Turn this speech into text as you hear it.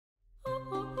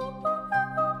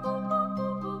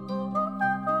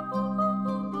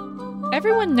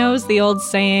Everyone knows the old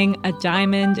saying, a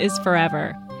diamond is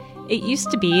forever. It used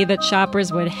to be that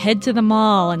shoppers would head to the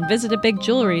mall and visit a big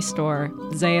jewelry store,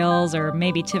 Zales or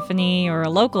maybe Tiffany or a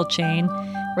local chain,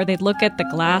 where they'd look at the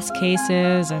glass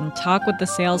cases and talk with the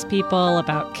salespeople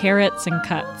about carats and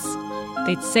cuts.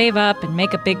 They'd save up and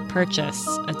make a big purchase,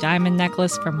 a diamond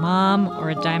necklace for mom or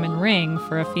a diamond ring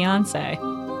for a fiancé.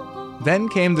 Then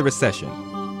came the recession,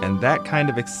 and that kind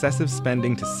of excessive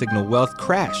spending to signal wealth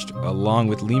crashed, along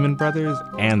with Lehman Brothers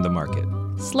and the market.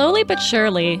 Slowly but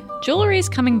surely, jewelry's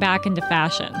coming back into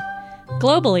fashion.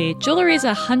 Globally, jewelry is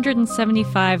a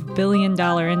 $175 billion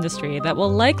industry that will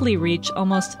likely reach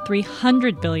almost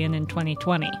 $300 billion in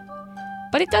 2020.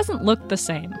 But it doesn't look the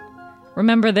same.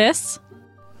 Remember this?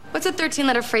 What's a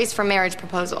 13-letter phrase for marriage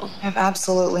proposal? I have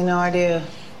absolutely no idea.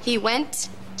 He went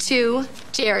to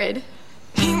Jared.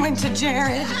 He went to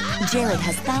Jared. Jared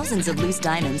has thousands of loose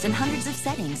diamonds and hundreds of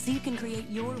settings, so you can create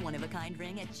your one-of-a-kind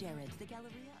ring at Jared's, the Galleria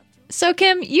of... So,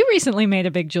 Kim, you recently made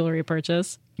a big jewelry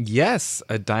purchase. Yes,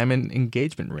 a diamond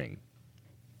engagement ring.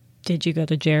 Did you go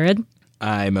to Jared?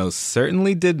 I most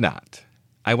certainly did not.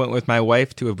 I went with my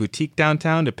wife to a boutique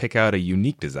downtown to pick out a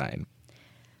unique design.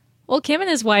 Well, Kim and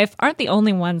his wife aren't the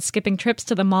only ones skipping trips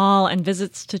to the mall and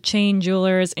visits to chain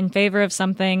jewelers in favor of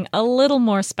something a little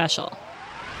more special.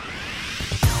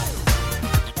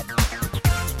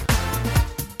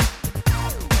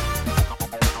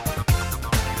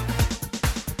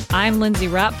 I'm Lindsay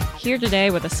Rupp, here today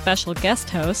with a special guest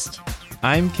host.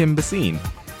 I'm Kim Basine.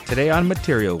 Today on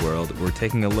Material World, we're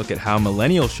taking a look at how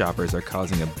millennial shoppers are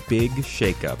causing a big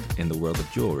shakeup in the world of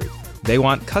jewelry. They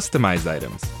want customized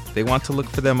items. They want to look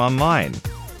for them online.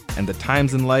 And the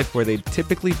times in life where they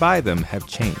typically buy them have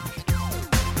changed.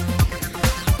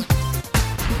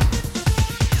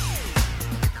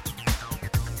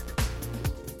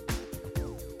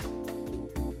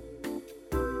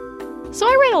 So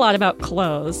I read a lot about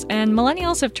clothes, and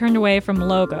millennials have turned away from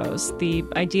logos. The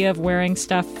idea of wearing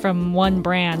stuff from one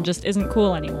brand just isn't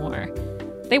cool anymore.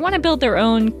 They want to build their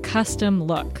own custom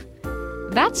look.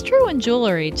 That's true in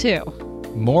jewelry, too.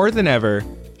 More than ever,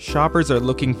 shoppers are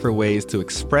looking for ways to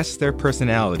express their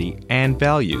personality and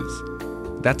values.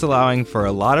 That's allowing for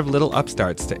a lot of little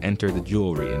upstarts to enter the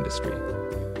jewelry industry.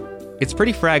 It's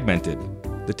pretty fragmented.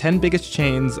 The 10 biggest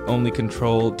chains only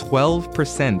control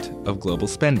 12% of global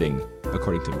spending,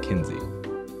 according to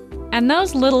McKinsey. And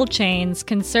those little chains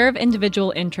can serve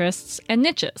individual interests and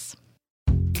niches.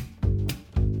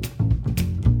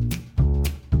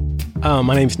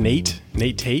 My name's Nate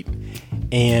Tate,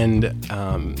 and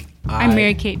I'm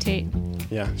Mary Kate Tate.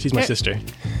 Yeah, she's my sister.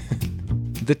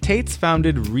 The Tates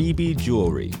founded Reby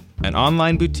Jewelry, an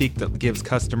online boutique that gives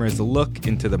customers a look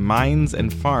into the mines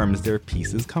and farms their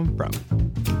pieces come from.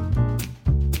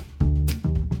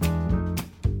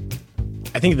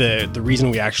 I think the reason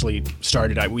we actually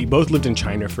started, we both lived in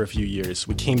China for a few years.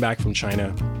 We came back from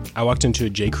China. I walked into a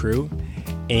J. Crew,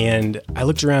 and I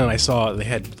looked around and I saw they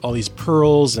had all these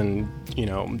pearls and,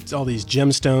 all these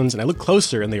gemstones. And I looked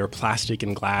closer and they were plastic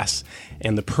and glass,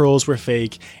 and the pearls were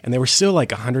fake, and they were still like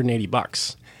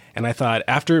 $180. And I thought,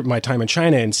 after my time in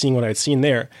China and seeing what I'd seen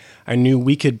there, I knew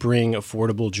we could bring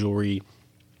affordable jewelry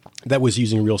that was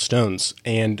using real stones.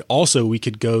 And also we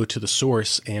could go to the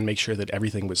source and make sure that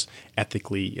everything was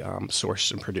ethically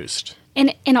sourced and produced.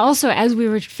 And also, as we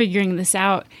were figuring this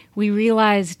out, we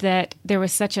realized that there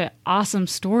was such an awesome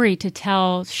story to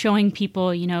tell, showing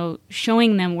people,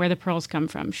 showing them where the pearls come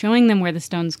from, showing them where the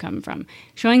stones come from,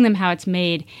 showing them how it's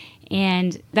made.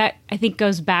 And that, I think,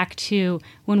 goes back to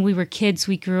when we were kids.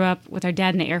 We grew up with our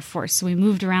dad in the Air Force, so we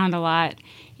moved around a lot,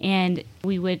 and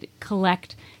we would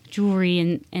collect jewelry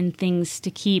and things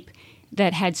to keep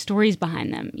that had stories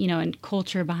behind them, and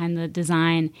culture behind the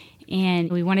design. And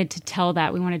we wanted to tell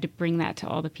that. We wanted to bring that to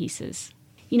all the pieces.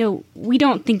 We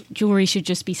don't think jewelry should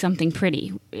just be something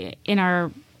pretty. In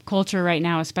our culture right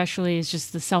now, especially, is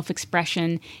just the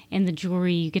self-expression, and the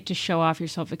jewelry, you get to show off your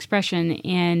self-expression,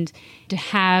 and to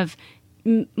have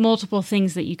multiple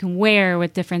things that you can wear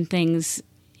with different things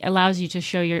allows you to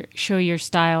show your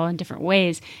style in different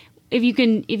ways. If you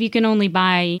can only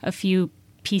buy a few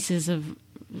pieces of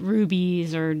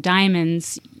rubies or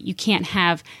diamonds, you can't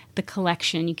have the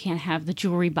collection. You can't have the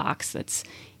jewelry box that's,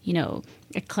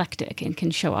 eclectic and can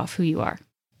show off who you are.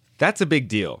 That's a big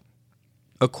deal.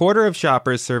 A quarter of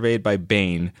shoppers surveyed by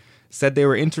Bain said they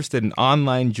were interested in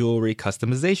online jewelry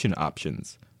customization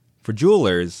options. For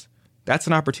jewelers, that's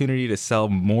an opportunity to sell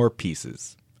more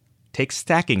pieces. Take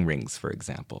stacking rings, for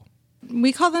example.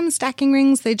 We call them stacking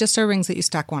rings. They just are rings that you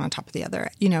stack one on top of the other.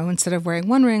 Instead of wearing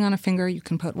one ring on a finger, you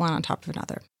can put one on top of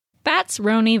another. That's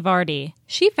Roni Vardy.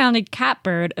 She founded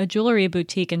Catbird, a jewelry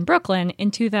boutique in Brooklyn, in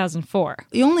 2004.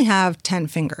 You only have 10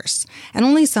 fingers, and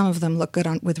only some of them look good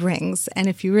with rings. And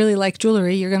if you really like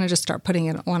jewelry, you're going to just start putting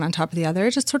it one on top of the other.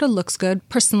 It just sort of looks good,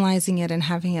 personalizing it and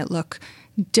having it look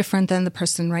different than the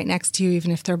person right next to you,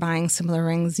 even if they're buying similar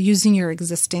rings, using your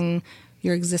existing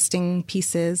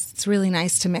pieces. It's really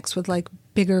nice to mix with like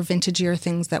bigger, vintagier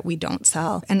things that we don't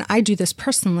sell. And I do this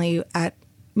personally at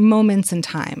moments in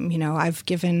time. You know, I've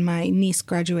given my niece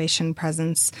graduation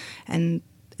presents and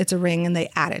it's a ring and they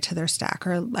add it to their stack.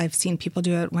 Or I've seen people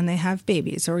do it when they have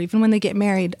babies or even when they get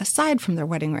married aside from their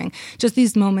wedding ring. Just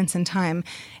these moments in time.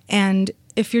 And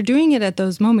if you're doing it at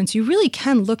those moments, you really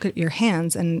can look at your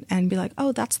hands and be like,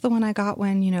 oh, that's the one I got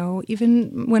when, you know,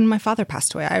 even when my father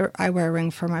passed away. I wear a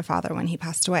ring for my father when he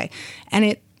passed away.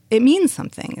 And it means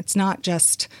something. It's not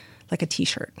just like a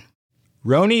T-shirt.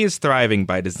 Roni is thriving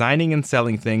by designing and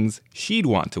selling things she'd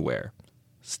want to wear.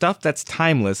 Stuff that's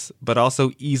timeless, but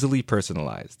also easily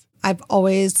personalized. I've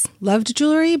always loved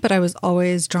jewelry, but I was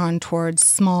always drawn towards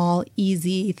small,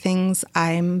 easy things.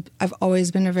 I've always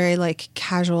been a very like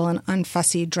casual and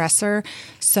unfussy dresser,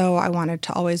 so I wanted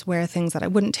to always wear things that I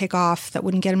wouldn't take off, that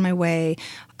wouldn't get in my way.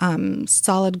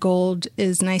 Solid gold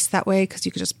is nice that way because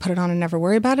you could just put it on and never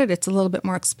worry about it. It's a little bit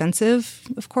more expensive,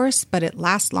 of course, but it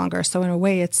lasts longer. So in a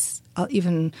way, it's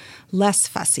even less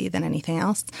fussy than anything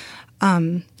else.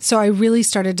 So I really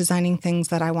started designing things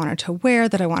that I wanted to wear,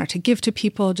 that I wanted to give to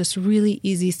people, just really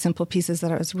easy, simple pieces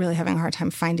that I was really having a hard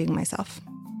time finding myself.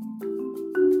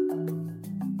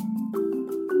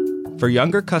 For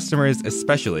younger customers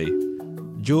especially,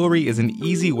 jewelry is an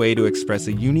easy way to express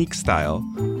a unique style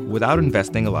without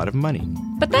investing a lot of money.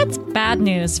 But that's bad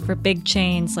news for big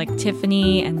chains like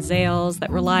Tiffany and Zales that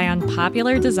rely on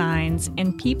popular designs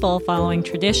and people following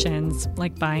traditions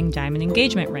like buying diamond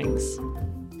engagement rings.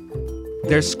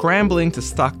 They're scrambling to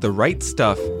stock the right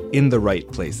stuff in the right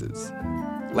places.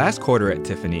 Last quarter at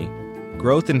Tiffany,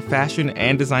 growth in fashion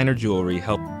and designer jewelry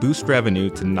helped boost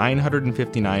revenue to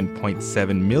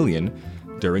 $959.7 million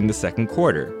during the second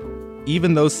quarter,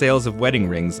 even though sales of wedding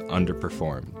rings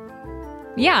underperformed.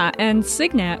 Yeah, and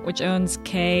Signet, which owns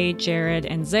Kay, Jared,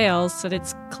 and Zales, said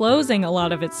it's closing a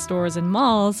lot of its stores and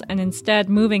malls and instead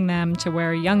moving them to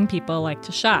where young people like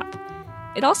to shop.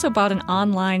 It also bought an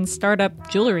online startup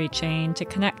jewelry chain to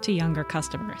connect to younger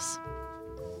customers.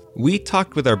 We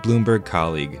talked with our Bloomberg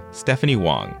colleague, Stephanie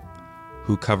Wong,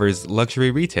 who covers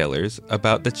luxury retailers,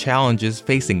 about the challenges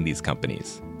facing these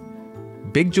companies.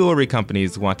 Big jewelry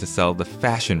companies want to sell the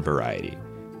fashion variety.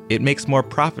 It makes more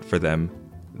profit for them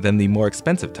than the more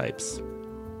expensive types.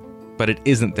 But it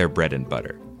isn't their bread and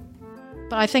butter.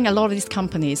 But I think a lot of these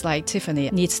companies like Tiffany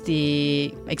needs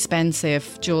the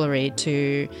expensive jewelry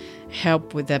to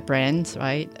help with their brands,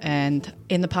 right? And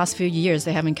in the past few years,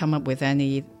 they haven't come up with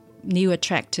any new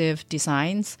attractive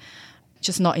designs,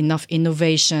 just not enough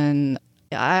innovation.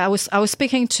 I was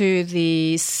speaking to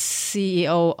the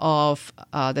CEO of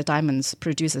the Diamonds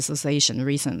Producers Association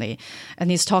recently,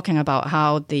 and he's talking about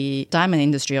how the diamond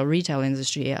industry or retail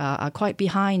industry are quite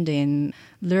behind in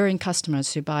luring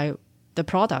customers to buy the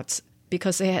products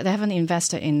because they haven't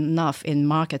invested enough in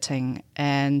marketing.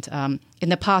 And in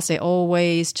the past, they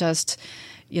always just,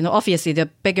 obviously the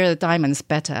bigger the diamonds,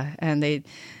 better. And they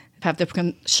have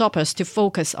the shoppers to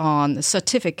focus on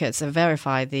certificates and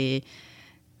verify the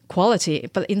quality.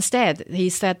 But instead, he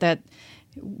said that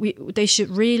they should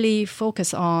really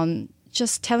focus on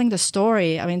just telling the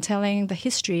story, telling the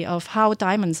history of how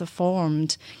diamonds are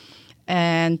formed.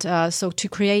 And so to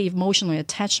create emotional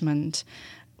attachment,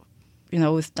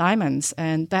 with diamonds,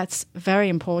 and that's very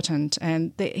important.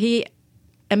 And he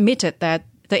admitted that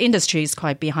the industry is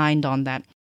quite behind on that.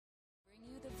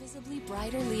 Bring you the visibly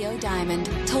brighter Leo diamond,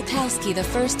 Tolkowski, the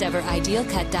first ever ideal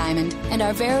cut diamond, and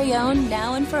our very own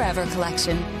Now and Forever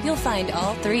collection. You'll find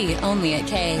all three only at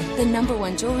Kay, the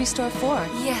 #1 jewelry store for.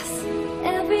 Yes,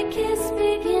 every kiss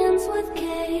begins with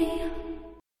Kay.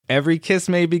 Every kiss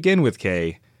may begin with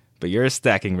Kay, but your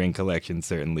stacking ring collection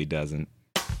certainly doesn't.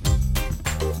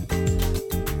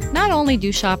 Not only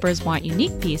do shoppers want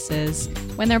unique pieces,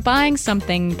 when they're buying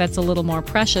something that's a little more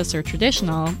precious or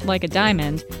traditional, like a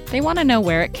diamond, they want to know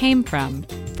where it came from.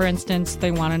 For instance,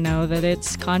 they want to know that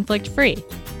it's conflict-free.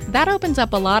 That opens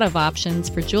up a lot of options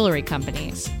for jewelry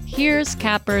companies. Here's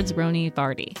Catbird's Roni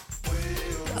Vardy.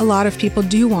 A lot of people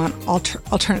do want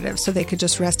alternatives so they could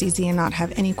just rest easy and not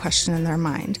have any question in their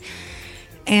mind.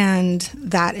 And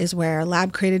that is where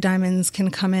lab-created diamonds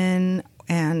can come in,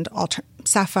 and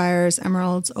sapphires,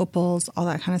 emeralds, opals, all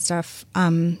that kind of stuff.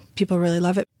 People really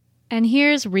love it. And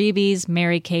here's Reeby's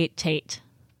Mary Kate Tate.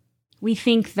 we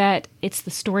think that it's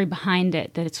the story behind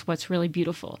it, that it's what's really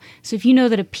beautiful. So if you know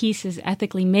that a piece is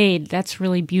ethically made, that's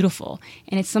really beautiful.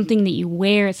 And it's something that you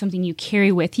wear, it's something you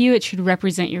carry with you. It should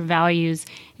represent your values.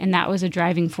 And that was a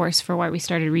driving force for why we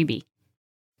started Reeby.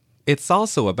 It's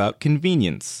also about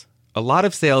convenience. A lot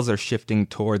of sales are shifting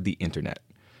toward the internet,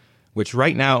 which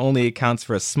right now only accounts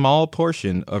for a small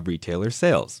portion of retailer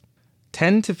sales.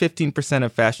 10 to 15%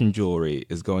 of fashion jewelry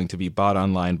is going to be bought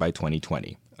online by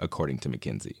 2020, according to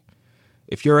McKinsey.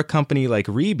 If you're a company like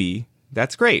Reeby,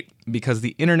 that's great, because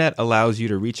the internet allows you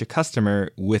to reach a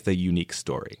customer with a unique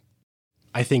story.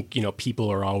 I think, people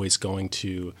are always going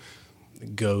to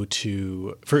go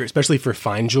to, especially for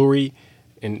fine jewelry,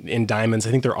 in diamonds, I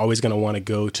think they're always going to want to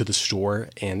go to the store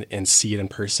and see it in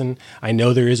person. I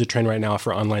know there is a trend right now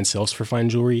for online sales for fine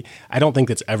jewelry. I don't think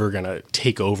that's ever going to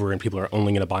take over and people are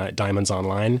only going to buy diamonds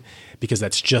online because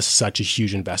that's just such a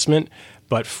huge investment.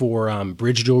 But for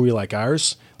bridge jewelry like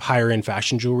ours, higher-end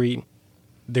fashion jewelry,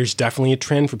 there's definitely a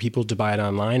trend for people to buy it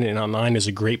online, and online is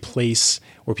a great place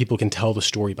where people can tell the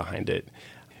story behind it.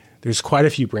 There's quite a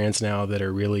few brands now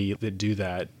that do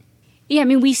that. Yeah, I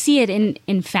mean, we see it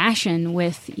in fashion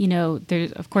with,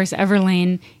 there's, of course,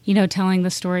 Everlane, telling the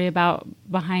story about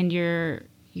behind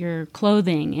your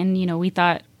clothing. And, we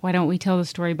thought, why don't we tell the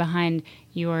story behind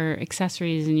your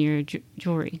accessories and your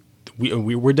jewelry?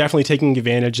 We're definitely taking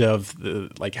advantage of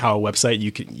how a website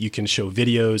you can show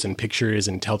videos and pictures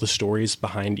and tell the stories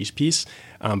behind each piece.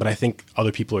 But I think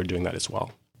other people are doing that as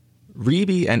well.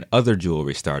 Reeby and other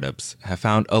jewelry startups have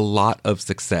found a lot of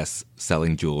success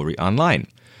selling jewelry online,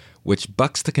 which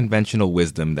bucks the conventional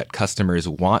wisdom that customers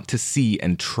want to see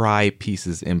and try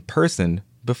pieces in person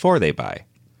before they buy.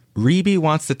 Reeby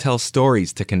wants to tell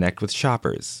stories to connect with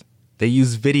shoppers. They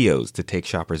use videos to take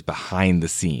shoppers behind the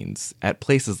scenes at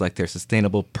places like their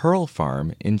sustainable pearl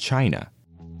farm in China.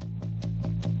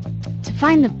 To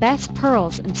find the best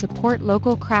pearls and support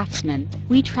local craftsmen,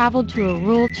 we traveled to a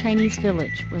rural Chinese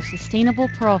village where sustainable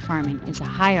pearl farming is a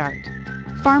high art.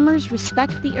 Farmers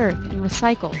respect the earth and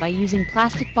recycle by using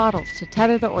plastic bottles to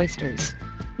tether the oysters.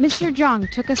 Mr. Zhang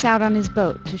took us out on his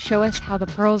boat to show us how the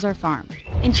pearls are farmed.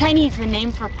 In Chinese, the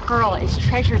name for pearl is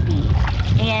treasure bead,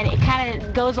 and it kind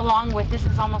of goes along with this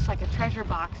is almost like a treasure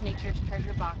box, nature's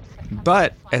treasure box.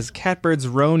 But, as Catbirds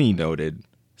Roney noted,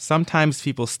 sometimes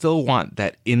people still want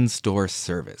that in-store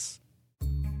service.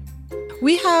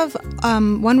 We have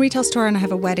one retail store and I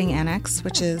have a wedding annex,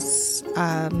 which is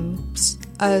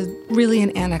really an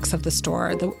annex of the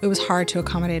store. It was hard to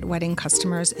accommodate wedding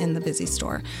customers in the busy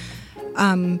store.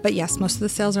 But yes, most of the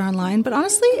sales are online. But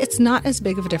honestly, it's not as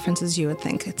big of a difference as you would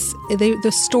think.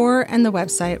 The store and the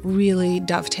website really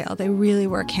dovetail. They really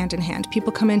work hand in hand.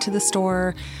 People come into the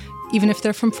store. Even if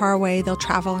they're from far away, they'll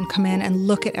travel and come in and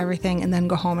look at everything and then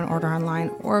go home and order online,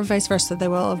 or vice versa. They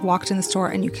will have walked in the store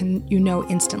and you know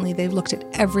instantly they've looked at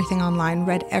everything online,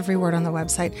 read every word on the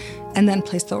website, and then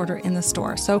placed the order in the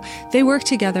store. So they work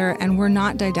together, and we're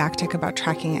not didactic about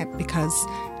tracking it because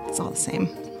it's all the same.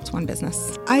 It's one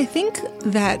business. I think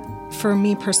that for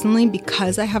me personally,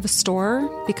 because I have a store,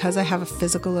 because I have a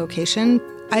physical location,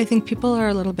 I think people are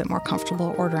a little bit more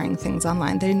comfortable ordering things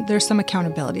online. There's some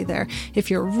accountability there.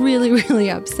 If you're really, really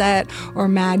upset or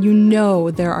mad,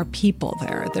 there are people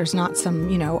there. There's not some,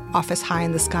 office high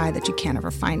in the sky that you can't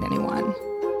ever find anyone.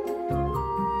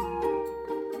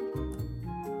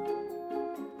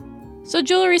 So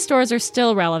jewelry stores are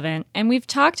still relevant, and we've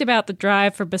talked about the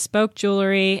drive for bespoke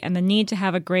jewelry and the need to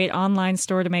have a great online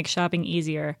store to make shopping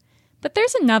easier. But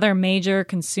there's another major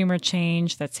consumer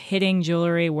change that's hitting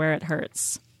jewelry where it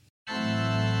hurts.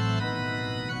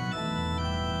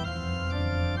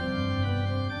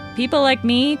 People like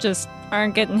me just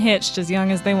aren't getting hitched as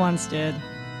young as they once did.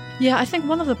 Yeah, I think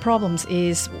one of the problems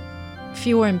is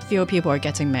fewer and fewer people are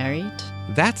getting married.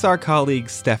 That's our colleague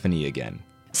Stephanie again.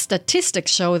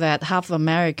 Statistics show that half of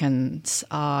Americans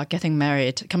are getting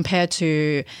married compared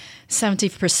to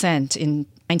 70% in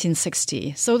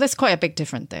 1960. So that's quite a big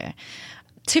difference there.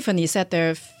 Tiffany said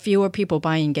there are fewer people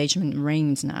buying engagement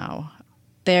rings now.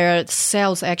 Their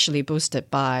sales actually boosted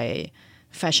by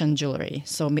fashion jewelry,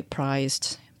 so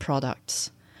mid-priced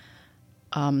products.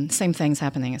 Same thing's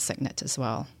happening at Signet as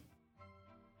well.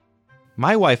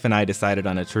 My wife and I decided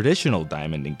on a traditional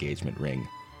diamond engagement ring.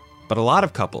 But a lot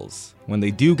of couples, when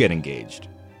they do get engaged,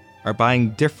 are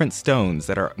buying different stones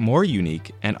that are more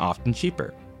unique and often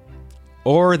cheaper.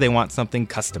 Or they want something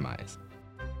customized.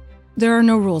 There are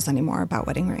no rules anymore about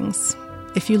wedding rings.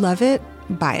 If you love it,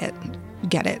 buy it,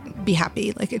 get it, be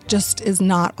happy. It just is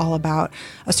not all about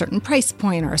a certain price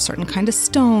point or a certain kind of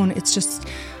stone. It's just,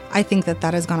 I think that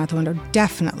has gone out the window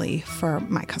definitely for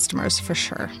my customers, for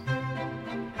sure.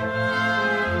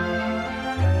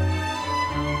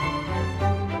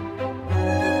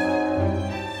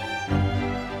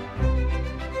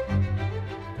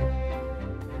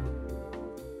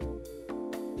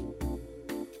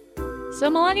 So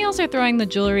millennials are throwing the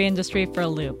jewelry industry for a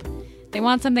loop. They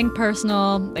want something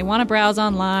personal, they want to browse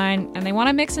online, and they want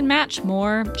to mix and match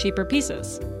more, cheaper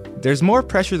pieces. There's more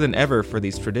pressure than ever for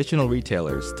these traditional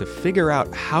retailers to figure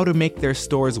out how to make their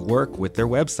stores work with their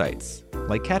websites,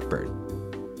 like Catbird.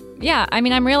 Yeah,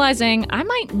 I'm realizing I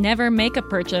might never make a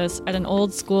purchase at an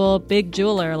old school big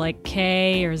jeweler like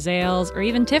Kay or Zales or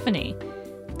even Tiffany.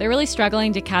 They're really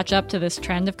struggling to catch up to this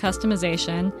trend of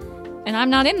customization, and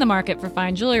I'm not in the market for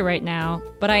fine jewelry right now,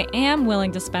 but I am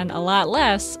willing to spend a lot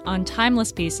less on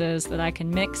timeless pieces that I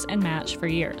can mix and match for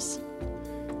years.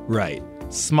 Right.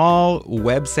 Small,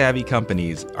 web-savvy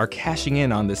companies are cashing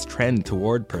in on this trend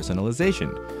toward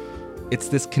personalization. It's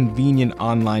this convenient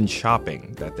online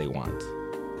shopping that they want.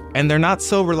 And they're not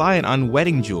so reliant on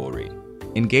wedding jewelry.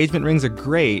 Engagement rings are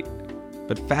great,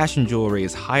 but fashion jewelry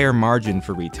is higher margin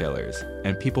for retailers,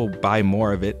 and people buy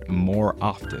more of it more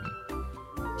often.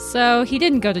 So he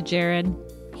didn't go to Jared.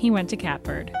 He went to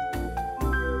Catbird.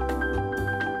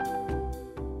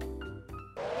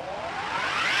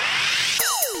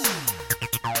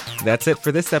 That's it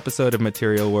for this episode of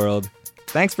Material World.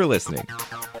 Thanks for listening.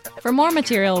 For more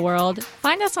Material World,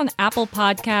 find us on Apple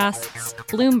Podcasts,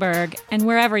 Bloomberg, and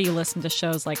wherever you listen to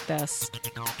shows like this.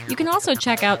 You can also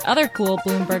check out other cool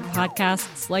Bloomberg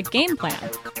podcasts like Game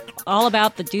Plan, all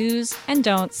about the do's and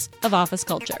don'ts of office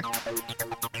culture.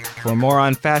 For more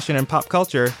on fashion and pop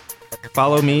culture,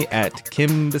 follow me at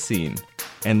Kim Basine,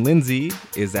 and Lindsay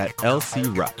is at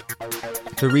LC Rupp.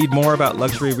 To read more about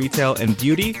luxury retail and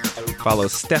beauty, follow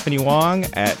Stephanie Wong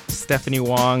at Stephanie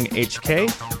Wong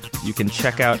HK. You can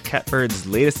check out Catbird's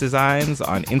latest designs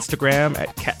on Instagram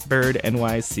at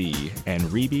CatbirdNYC and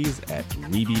Reeby's at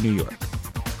Reeby New York.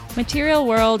 Material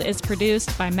World is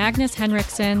produced by Magnus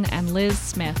Henriksen and Liz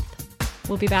Smith.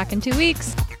 We'll be back in 2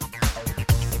 weeks.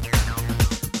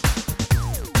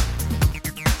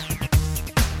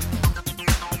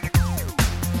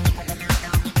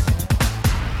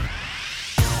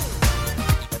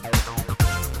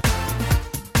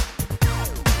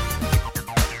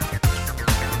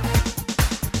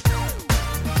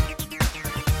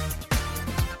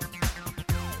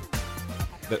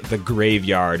 The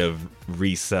graveyard of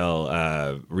resold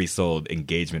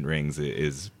engagement rings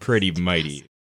is pretty mighty.